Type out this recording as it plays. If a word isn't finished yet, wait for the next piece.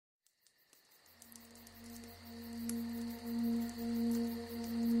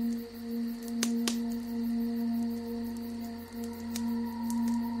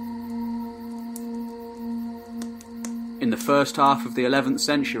the first half of the 11th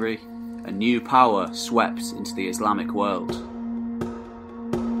century, a new power swept into the Islamic world.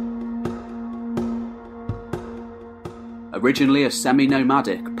 Originally a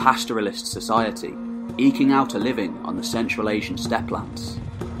semi-nomadic pastoralist society, eking out a living on the Central Asian steppelands,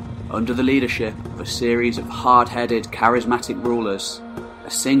 under the leadership of a series of hard-headed, charismatic rulers, a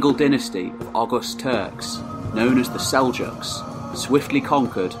single dynasty of august Turks, known as the Seljuks, swiftly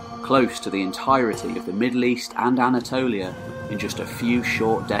conquered close to the entirety of the Middle East and Anatolia in just a few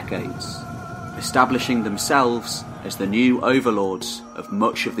short decades, establishing themselves as the new overlords of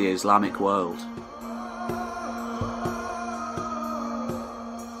much of the Islamic world.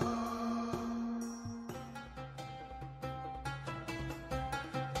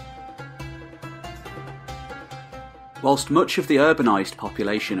 Whilst much of the urbanised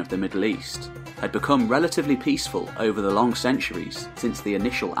population of the Middle East had become relatively peaceful over the long centuries since the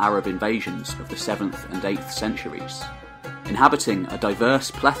initial Arab invasions of the 7th and 8th centuries, inhabiting a diverse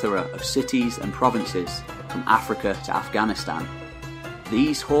plethora of cities and provinces from Africa to Afghanistan,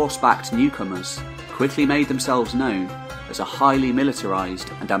 these horse-backed newcomers quickly made themselves known as a highly militarised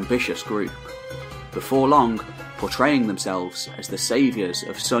and ambitious group, before long portraying themselves as the saviours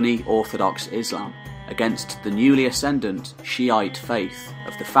of Sunni Orthodox Islam against the newly ascendant Shiite faith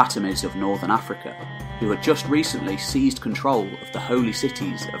of the Fatimids of northern Africa, who had just recently seized control of the holy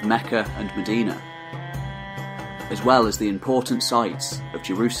cities of Mecca and Medina, as well as the important sites of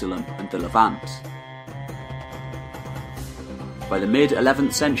Jerusalem and the Levant. By the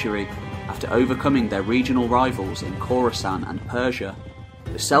mid-11th century, after overcoming their regional rivals in Khorasan and Persia,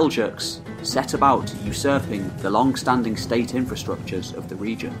 the Seljuks set about usurping the long-standing state infrastructures of the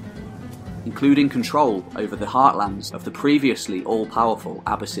region, including control over the heartlands of the previously all-powerful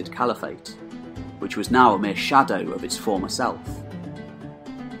Abbasid Caliphate, which was now a mere shadow of its former self,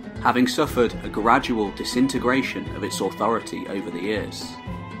 having suffered a gradual disintegration of its authority over the years.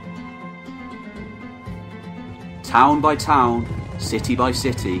 Town by town, city by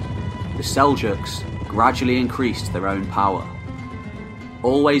city, the Seljuks gradually increased their own power,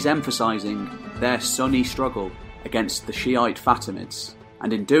 always emphasising their Sunni struggle against the Shiite Fatimids,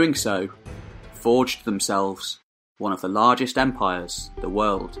 and in doing so, forged themselves one of the largest empires the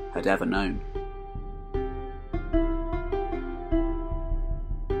world had ever known.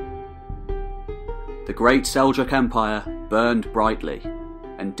 The Great Seljuk Empire burned brightly,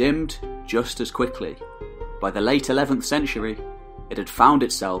 and dimmed just as quickly. By the late 11th century, it had found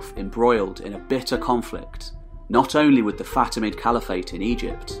itself embroiled in a bitter conflict, not only with the Fatimid Caliphate in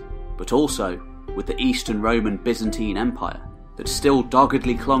Egypt, but also with the Eastern Roman Byzantine Empire, that still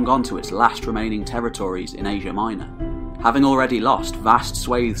doggedly clung on to its last remaining territories in Asia Minor, having already lost vast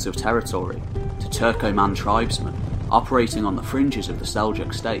swathes of territory to Turkoman tribesmen operating on the fringes of the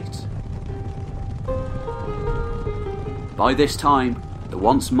Seljuk state. By this time, the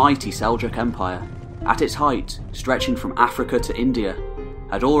once mighty Seljuk Empire, at its height stretching from Africa to India,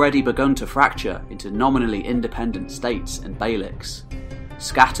 had already begun to fracture into nominally independent states and beyliks,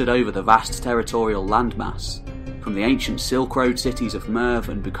 scattered over the vast territorial landmass, from the ancient Silk Road cities of Merv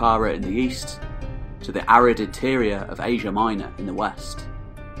and Bukhara in the east, to the arid interior of Asia Minor in the west.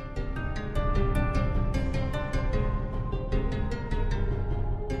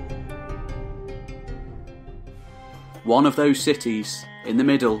 One of those cities, in the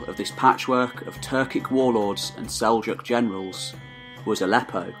middle of this patchwork of Turkic warlords and Seljuk generals, was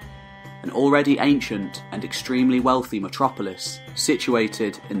Aleppo, an already ancient and extremely wealthy metropolis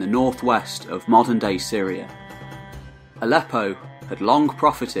situated in the northwest of modern-day Syria. Aleppo had long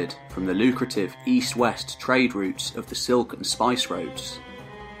profited from the lucrative east-west trade routes of the silk and spice roads,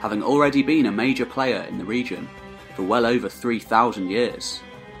 having already been a major player in the region for well over 3,000 years.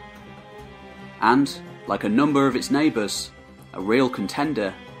 And, like a number of its neighbours, a real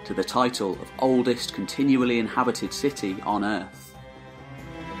contender to the title of oldest continually inhabited city on Earth.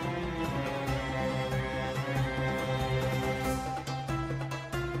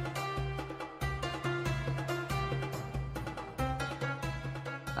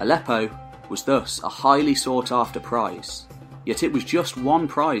 Aleppo was thus a highly sought-after prize, yet it was just one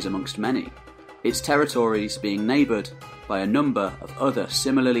prize amongst many, its territories being neighboured by a number of other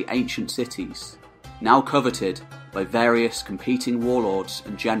similarly ancient cities, now coveted by various competing warlords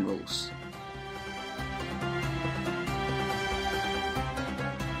and generals.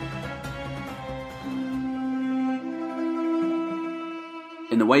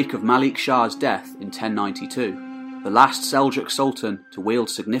 In the wake of Malik Shah's death in 1092, the last Seljuk Sultan to wield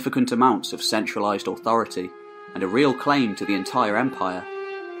significant amounts of centralised authority and a real claim to the entire empire,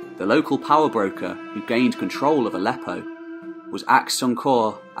 the local power broker who gained control of Aleppo was Aks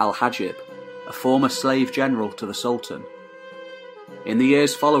Sunkor al-Hajib, a former slave general to the Sultan, In the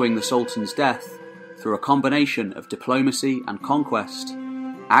years following the Sultan's death, through a combination of diplomacy and conquest,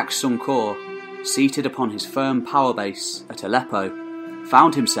 Aks-Sun-Qur, seated upon his firm power base at Aleppo,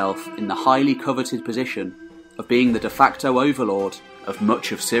 found himself in the highly coveted position of being the de facto overlord of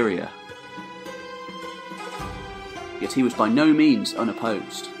much of Syria. Yet he was by no means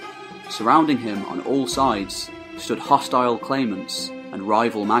unopposed. Surrounding him on all sides stood hostile claimants and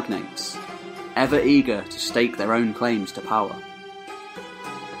rival magnates, ever eager to stake their own claims to power.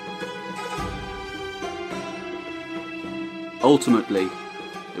 Ultimately,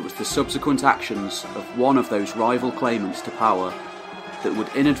 it was the subsequent actions of one of those rival claimants to power that would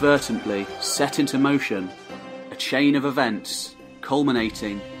inadvertently set into motion a chain of events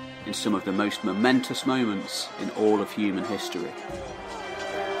culminating in some of the most momentous moments in all of human history.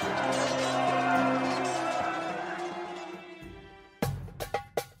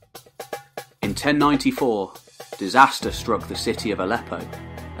 In 1094, disaster struck the city of Aleppo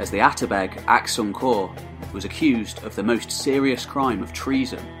as the Atabeg Aks-Sun-Qur was accused of the most serious crime of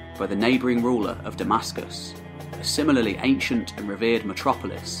treason by the neighbouring ruler of Damascus, a similarly ancient and revered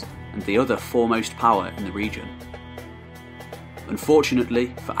metropolis and the other foremost power in the region.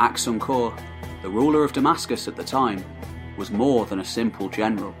 Unfortunately for Aks-Sun-Qur, the ruler of Damascus at the time was more than a simple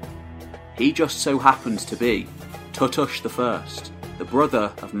general. He just so happened to be Tutush I, the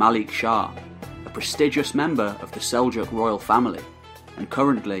brother of Malik Shah, a prestigious member of the Seljuk royal family, and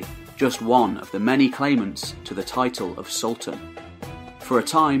currently just one of the many claimants to the title of Sultan. For a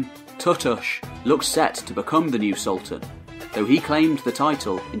time, Tutush looked set to become the new Sultan, though he claimed the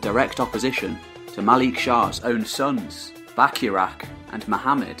title in direct opposition to Malik Shah's own sons, Bakirak and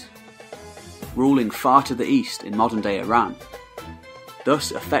Muhammad, ruling far to the east in modern-day Iran,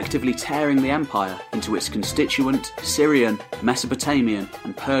 thus effectively tearing the empire into its constituent Syrian, Mesopotamian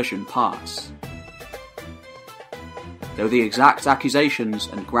and Persian parts. Though the exact accusations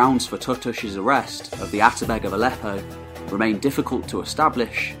and grounds for Tutush's arrest of the Atabeg of Aleppo remain difficult to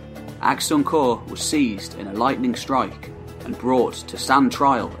establish, Aks-Sun-Qur was seized in a lightning strike and brought to stand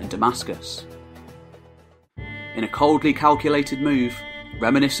trial in Damascus. In a coldly calculated move,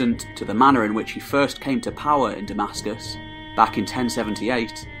 reminiscent to the manner in which he first came to power in Damascus, back in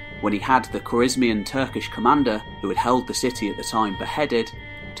 1078, when he had the Khwarezmian Turkish commander who had held the city at the time beheaded,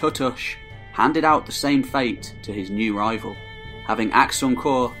 Tutush handed out the same fate to his new rival, having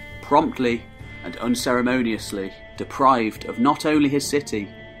Aks-Sun-Qur promptly and unceremoniously deprived of not only his city,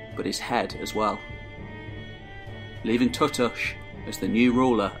 but his head as well, leaving Tutush as the new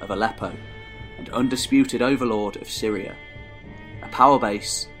ruler of Aleppo and undisputed overlord of Syria, a power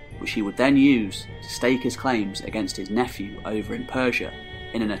base which he would then use to stake his claims against his nephew over in Persia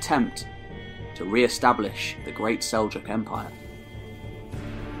in an attempt to re-establish the Great Seljuk Empire.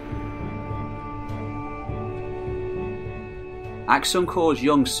 Aks-Sun-Qur's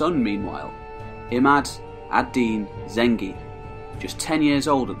young son, meanwhile, Imad ad-Din Zengi, just 10 years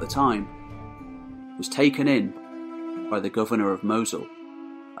old at the time, was taken in by the governor of Mosul,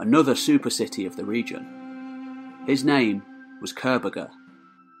 another super city of the region. His name was Kurbaga.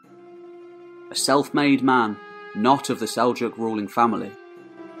 A self-made man, not of the Seljuk ruling family,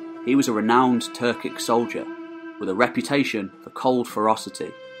 he was a renowned Turkic soldier with a reputation for cold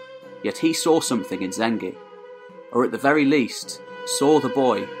ferocity, yet he saw something in Zengi, or at the very least saw the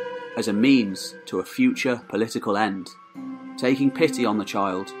boy as a means to a future political end, taking pity on the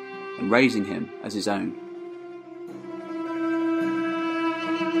child and raising him as his own.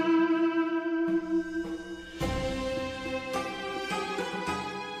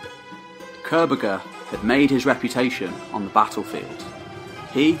 Kurbaga had made his reputation on the battlefield.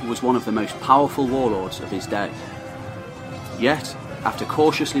 He was one of the most powerful warlords of his day. Yet, after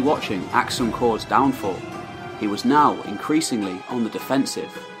cautiously watching Aks-Sun-Qur's downfall, he was now increasingly on the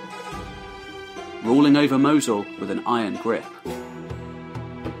defensive, ruling over Mosul with an iron grip.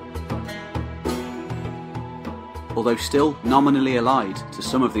 Although still nominally allied to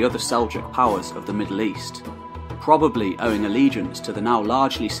some of the other Seljuk powers of the Middle East, probably owing allegiance to the now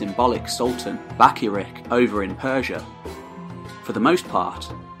largely symbolic Sultan Bakirik over in Persia, for the most part,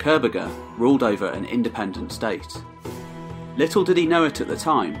 Kurbaga ruled over an independent state. Little did he know it at the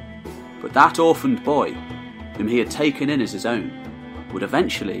time, but that orphaned boy, whom he had taken in as his own, would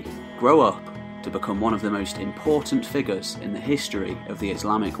eventually grow up to become one of the most important figures in the history of the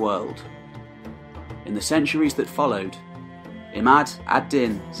Islamic world. In the centuries that followed, Imad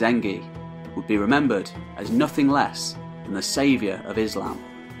ad-Din Zengi would be remembered as nothing less than the saviour of Islam,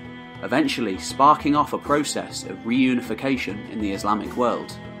 eventually sparking off a process of reunification in the Islamic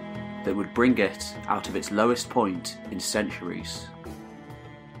world that would bring it out of its lowest point in centuries.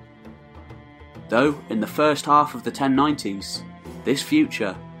 Though in the first half of the 1090s, this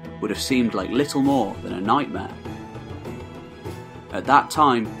future would have seemed like little more than a nightmare. At that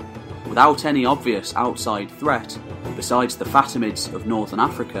time, without any obvious outside threat besides the Fatimids of northern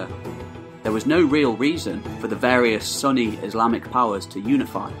Africa, there was no real reason for the various Sunni Islamic powers to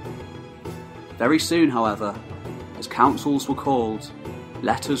unify. Very soon, however, as councils were called,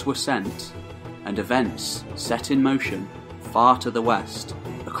 letters were sent, and events set in motion far to the west,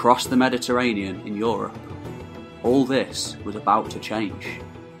 across the Mediterranean in Europe, all this was about to change.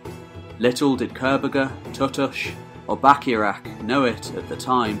 Little did Kerbega, Tutush, or Bakirak know it at the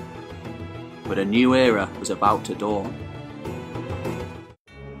time, but a new era was about to dawn.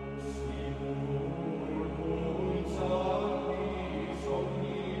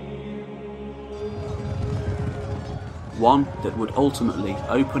 One that would ultimately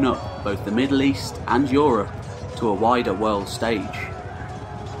open up both the Middle East and Europe to a wider world stage.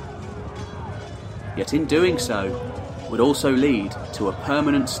 Yet in doing so, would also lead to a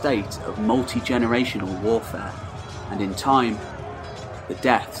permanent state of multi-generational warfare, and in time, the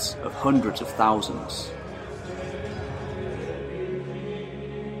deaths of hundreds of thousands.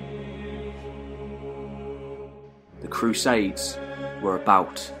 The Crusades were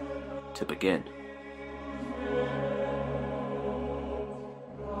about to begin.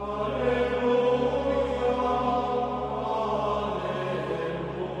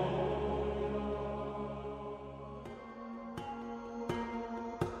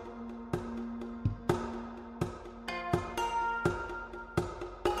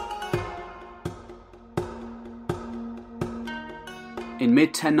 In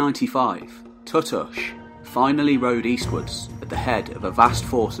mid-1095, Tutush finally rode eastwards at the head of a vast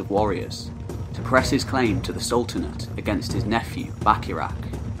force of warriors to press his claim to the Sultanate against his nephew Bakirak.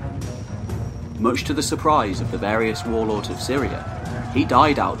 Much to the surprise of the various warlords of Syria, he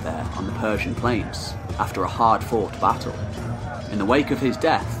died out there on the Persian plains after a hard-fought battle. In the wake of his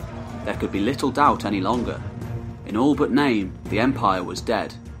death, there could be little doubt any longer. In all but name, the empire was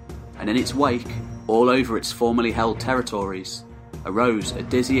dead, and in its wake, all over its formerly held territories, arose a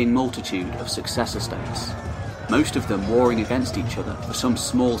dizzying multitude of successor states, most of them warring against each other for some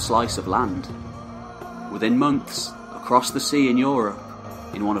small slice of land. Within months, across the sea in Europe,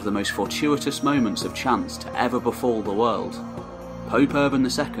 in one of the most fortuitous moments of chance to ever befall the world, Pope Urban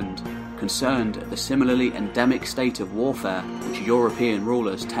II, concerned at the similarly endemic state of warfare which European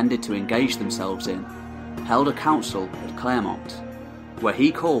rulers tended to engage themselves in, held a council at Clermont, where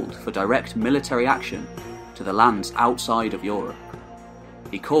he called for direct military action to the lands outside of Europe.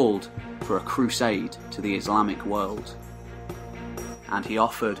 He called for a crusade to the Islamic world. And he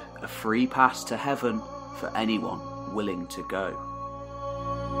offered a free pass to heaven for anyone willing to go.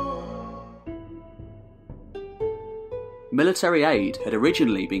 Military aid had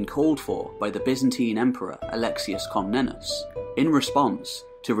originally been called for by the Byzantine Emperor Alexius Comnenus in response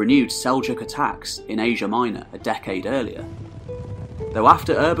to renewed Seljuk attacks in Asia Minor a decade earlier. Though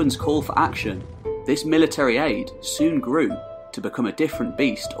after Urban's call for action, this military aid soon grew to become a different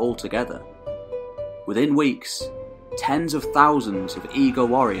beast altogether. Within weeks, tens of thousands of eager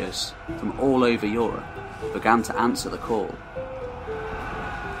warriors from all over Europe began to answer the call.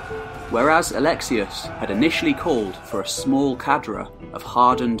 Whereas Alexius had initially called for a small cadre of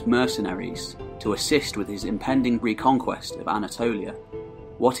hardened mercenaries to assist with his impending reconquest of Anatolia,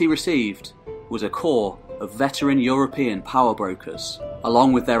 what he received was a corps of veteran European power brokers,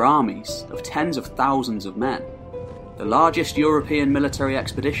 along with their armies of tens of thousands of men, the largest European military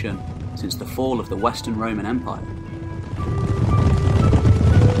expedition since the fall of the Western Roman Empire.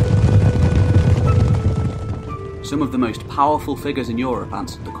 Some of the most powerful figures in Europe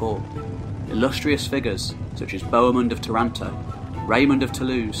answered the call. Illustrious figures such as Bohemund of Taranto, Raymond of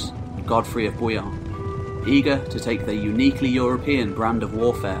Toulouse, and Godfrey of Bouillon, eager to take their uniquely European brand of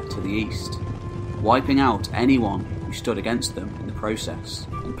warfare to the east, wiping out anyone who stood against them in the process,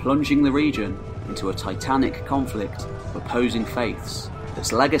 and plunging the region into a titanic conflict of opposing faiths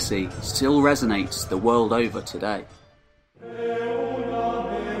that's legacy still resonates the world over today.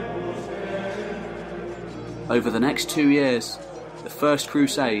 Over the next 2 years, the First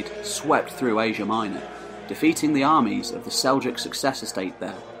Crusade swept through Asia Minor, defeating the armies of the Seljuk successor state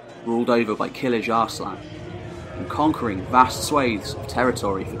there, ruled over by Kilij Arslan, and conquering vast swathes of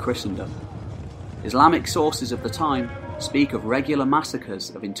territory for Christendom. Islamic sources of the time speak of regular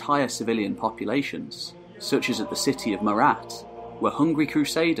massacres of entire civilian populations, such as at the city of Marat, where hungry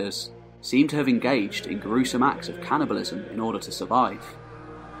crusaders seem to have engaged in gruesome acts of cannibalism in order to survive.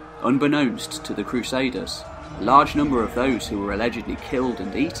 Unbeknownst to the crusaders, a large number of those who were allegedly killed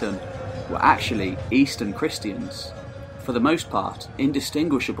and eaten were actually Eastern Christians, for the most part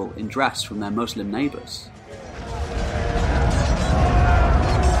indistinguishable in dress from their Muslim neighbours.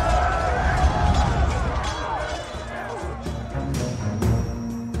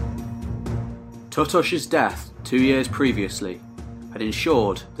 Tutush's death 2 years previously had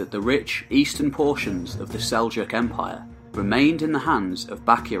ensured that the rich eastern portions of the Seljuk Empire remained in the hands of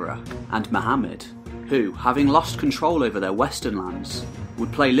Bakyaruk and Muhammad, who, having lost control over their western lands,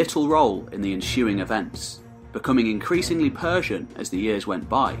 would play little role in the ensuing events, becoming increasingly Persian as the years went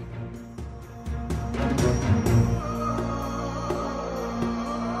by.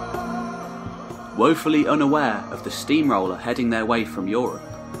 Woefully unaware of the steamroller heading their way from Europe,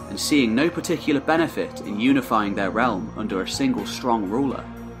 and seeing no particular benefit in unifying their realm under a single strong ruler,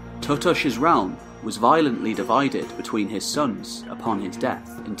 Tutush's realm was violently divided between his sons upon his death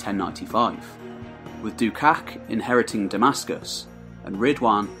in 1095, with Dukak inheriting Damascus and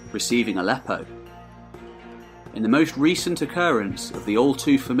Ridwan receiving Aleppo. In the most recent occurrence of the all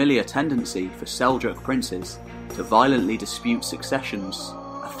too familiar tendency for Seljuk princes to violently dispute successions,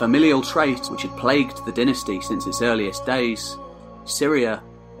 a familial trait which had plagued the dynasty since its earliest days, Syria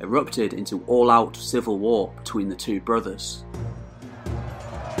erupted into all-out civil war between the two brothers.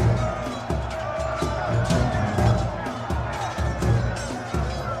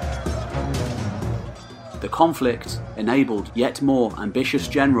 The conflict enabled yet more ambitious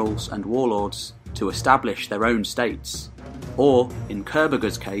generals and warlords to establish their own states, or, in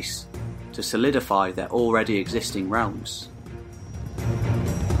Kurbaga's case, to solidify their already existing realms.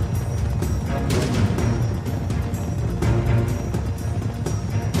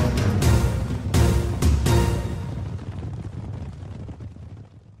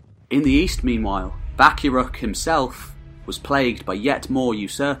 In the east, meanwhile, Bakyaruk himself was plagued by yet more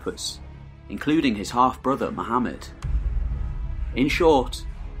usurpers, including his half-brother Muhammad. In short,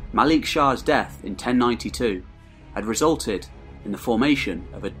 Malik Shah's death in 1092 had resulted in the formation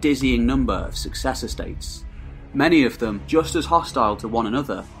of a dizzying number of successor states, many of them just as hostile to one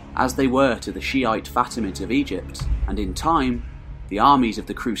another as they were to the Shiite Fatimids of Egypt, and in time, the armies of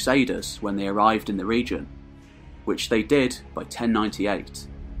the Crusaders when they arrived in the region, which they did by 1098.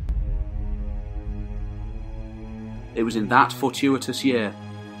 It was in that fortuitous year,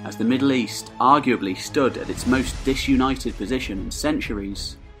 as the Middle East arguably stood at its most disunited position in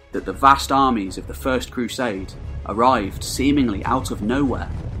centuries, that the vast armies of the First Crusade arrived seemingly out of nowhere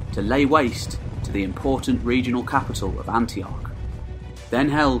to lay waste to the important regional capital of Antioch, then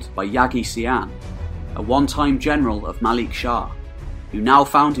held by Yagi Sian, a one-time general of Malik Shah, who now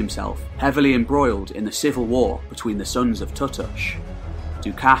found himself heavily embroiled in the civil war between the sons of Tutush,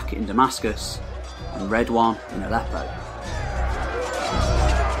 Dukak in Damascus and Redwan in Aleppo.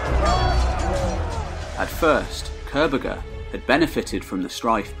 At first, Kurbaga had benefited from the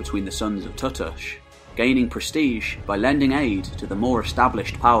strife between the sons of Tutush, gaining prestige by lending aid to the more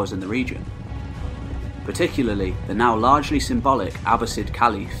established powers in the region, particularly the now largely symbolic Abbasid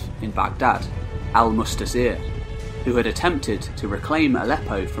Caliph in Baghdad, al-Mustasir, who had attempted to reclaim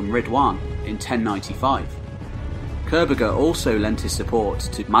Aleppo from Ridwan in 1095. Kurbaga also lent his support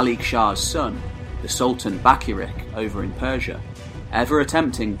to Malik Shah's son, the Sultan Bakyaruk over in Persia, ever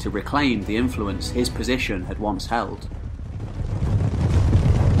attempting to reclaim the influence his position had once held.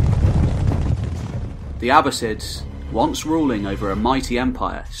 The Abbasids, once ruling over a mighty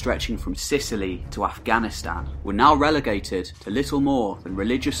empire stretching from Sicily to Afghanistan, were now relegated to little more than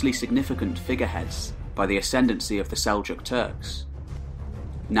religiously significant figureheads by the ascendancy of the Seljuk Turks.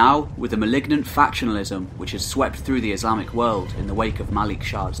 Now, with the malignant factionalism which had swept through the Islamic world in the wake of Malik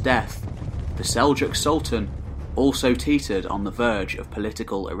Shah's death, the Seljuk Sultan also teetered on the verge of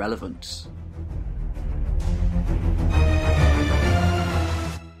political irrelevance.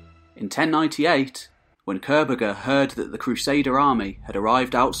 In 1098, when Kurbaga heard that the Crusader army had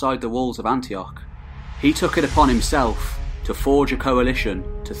arrived outside the walls of Antioch, he took it upon himself to forge a coalition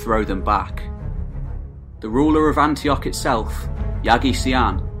to throw them back. The ruler of Antioch itself, Yagi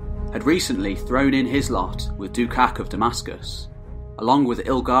Sian, had recently thrown in his lot with Dukak of Damascus, along with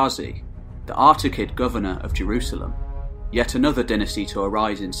Ilghazi, the Artukid governor of Jerusalem, yet another dynasty to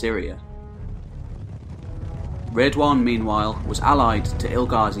arise in Syria. Ridwan, meanwhile, was allied to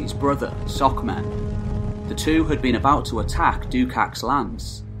Ilghazi's brother, Sokmen. The two had been about to attack Dukak's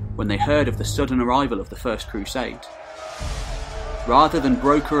lands when they heard of the sudden arrival of the First Crusade. Rather than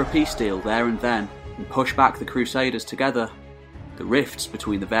broker a peace deal there and then and push back the Crusaders together, the rifts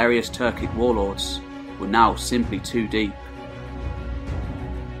between the various Turkic warlords were now simply too deep.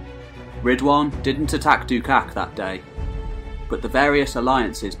 Ridwan didn't attack Dukak that day, but the various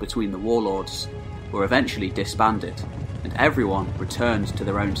alliances between the warlords were eventually disbanded, and everyone returned to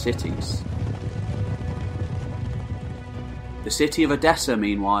their own cities. The city of Edessa,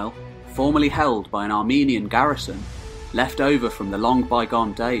 meanwhile, formerly held by an Armenian garrison, left over from the long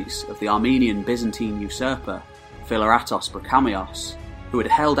bygone days of the Armenian Byzantine usurper Philoratos Brachamios, who had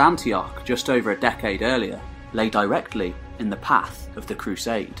held Antioch just over a decade earlier, lay directly in the path of the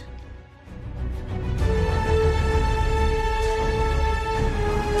crusade.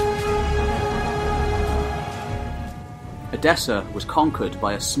 Edessa was conquered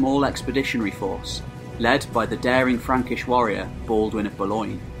by a small expeditionary force led by the daring Frankish warrior Baldwin of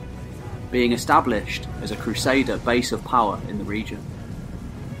Boulogne, being established as a crusader base of power in the region.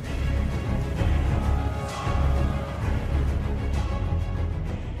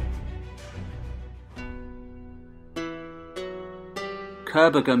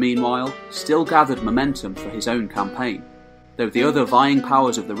 Kerbogha, meanwhile, still gathered momentum for his own campaign, though the other vying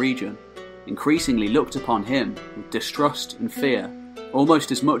powers of the region increasingly looked upon him with distrust and fear,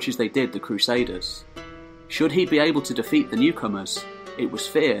 almost as much as they did the Crusaders. Should he be able to defeat the newcomers, it was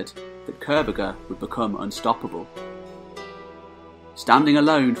feared that Kerbogha would become unstoppable. Standing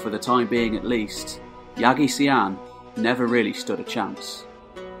alone for the time being at least, Yagi Sian never really stood a chance.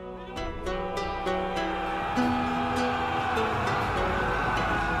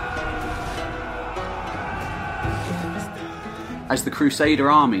 As the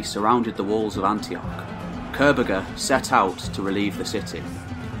Crusader army surrounded the walls of Antioch, Kerbogha set out to relieve the city.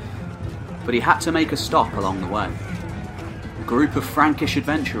 But he had to make a stop along the way. A group of Frankish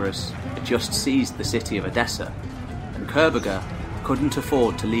adventurers had just seized the city of Edessa, and Kerbogha couldn't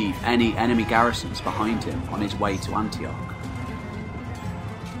afford to leave any enemy garrisons behind him on his way to Antioch.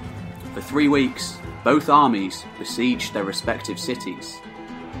 For 3 weeks, both armies besieged their respective cities,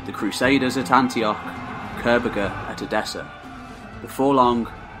 the Crusaders at Antioch, Kerbogha at Edessa. Before long,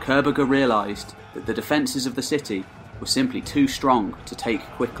 Kerbogha realised that the defences of the city were simply too strong to take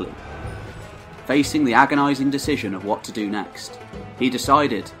quickly. Facing the agonising decision of what to do next, he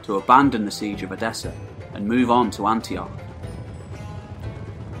decided to abandon the siege of Edessa and move on to Antioch.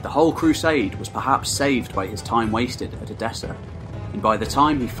 The whole crusade was perhaps saved by his time wasted at Edessa, and by the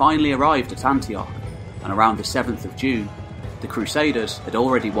time he finally arrived at Antioch, and around the 7th of June, the Crusaders had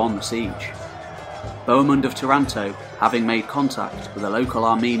already won the siege. Bohemund of Taranto having made contact with a local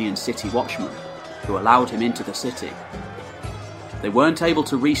Armenian city watchman who allowed him into the city. They weren't able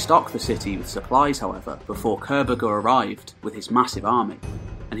to restock the city with supplies, however, before Kerbogha arrived with his massive army,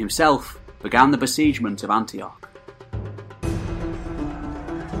 and himself began the besiegement of Antioch.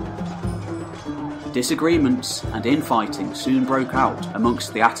 Disagreements and infighting soon broke out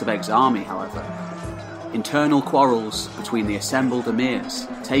amongst the Atabeg's army, however. Internal quarrels between the assembled emirs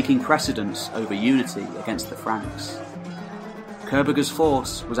taking precedence over unity against the Franks. Kerbogha's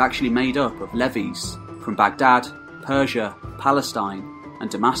force was actually made up of levies from Baghdad, Persia, Palestine and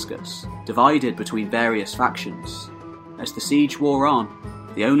Damascus, divided between various factions. As the siege wore on,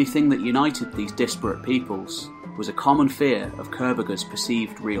 the only thing that united these disparate peoples was a common fear of Kerbogha's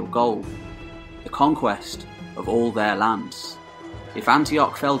perceived real goal, the conquest of all their lands. If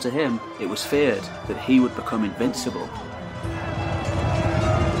Antioch fell to him, it was feared that he would become invincible.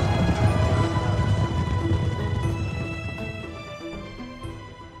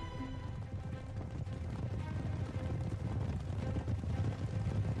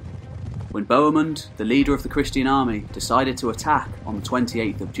 When Bohemund, the leader of the Christian army, decided to attack on the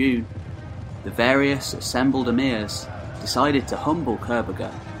 28th of June, the various assembled emirs decided to humble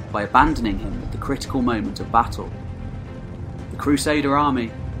Kerbogha by abandoning him at the critical moment of battle. The Crusader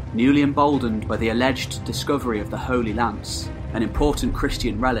army, newly emboldened by the alleged discovery of the Holy Lance, an important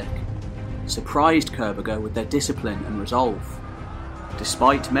Christian relic, surprised Kerbogha with their discipline and resolve.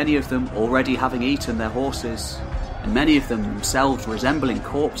 Despite many of them already having eaten their horses, and many of them themselves resembling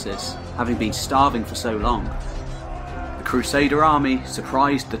corpses, having been starving for so long, the Crusader army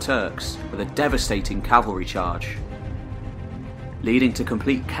surprised the Turks with a devastating cavalry charge, leading to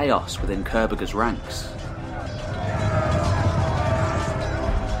complete chaos within Kerbogha's ranks.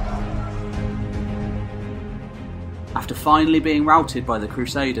 After finally being routed by the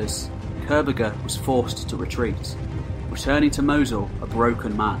Crusaders, Kerbogha was forced to retreat, returning to Mosul a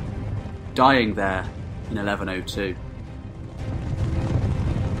broken man, dying there in 1102.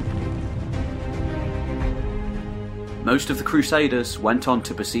 Most of the Crusaders went on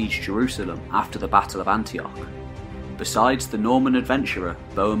to besiege Jerusalem after the Battle of Antioch, besides the Norman adventurer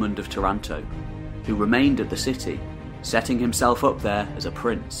Bohemund of Taranto, who remained at the city, setting himself up there as a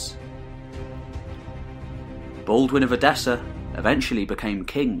prince. Baldwin of Edessa eventually became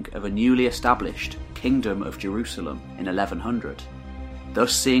king of a newly established Kingdom of Jerusalem in 1100,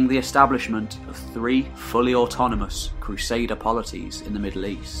 thus seeing the establishment of 3 fully autonomous Crusader polities in the Middle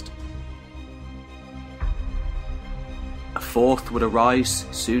East. A 4th would arise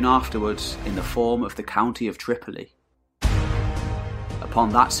soon afterwards in the form of the County of Tripoli.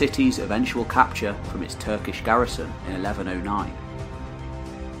 Upon that city's eventual capture from its Turkish garrison in 1109,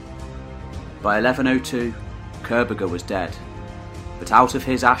 By 1102, Kerbogha was dead, but out of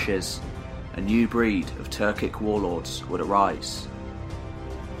his ashes, a new breed of Turkic warlords would arise.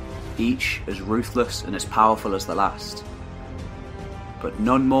 Each as ruthless and as powerful as the last, but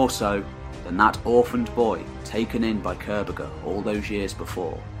none more so than that orphaned boy taken in by Kerbogha all those years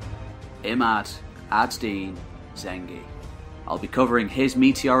before, Imad ad-Deen Zengi. I'll be covering his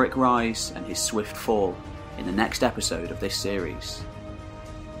meteoric rise and his swift fall in the next episode of this series,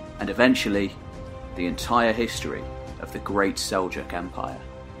 and eventually the entire history of the Great Seljuk Empire.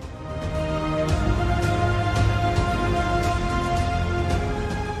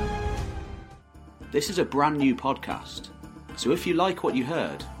 This is a brand new podcast, so if you like what you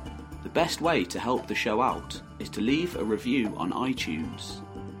heard, the best way to help the show out is to leave a review on iTunes.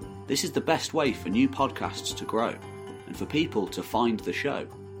 This is the best way for new podcasts to grow and for people to find the show.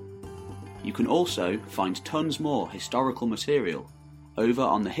 You can also find tons more historical material over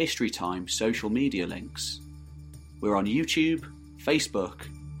on the History Time social media links. We're on YouTube, Facebook,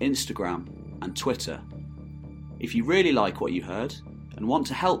 Instagram, and Twitter. If you really like what you heard and want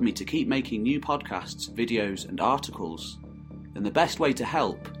to help me to keep making new podcasts, videos, and articles, then the best way to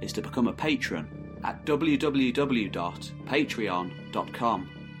help is to become a patron at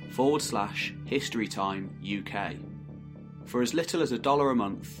www.patreon.com/HistoryTimeUK. For as little as $1 a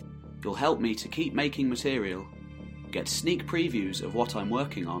month, you'll help me to keep making material, get sneak previews of what I'm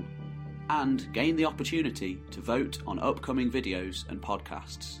working on, and gain the opportunity to vote on upcoming videos and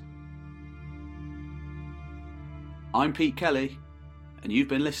podcasts. I'm Pete Kelly, and you've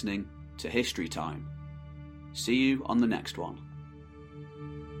been listening to History Time. See you on the next one.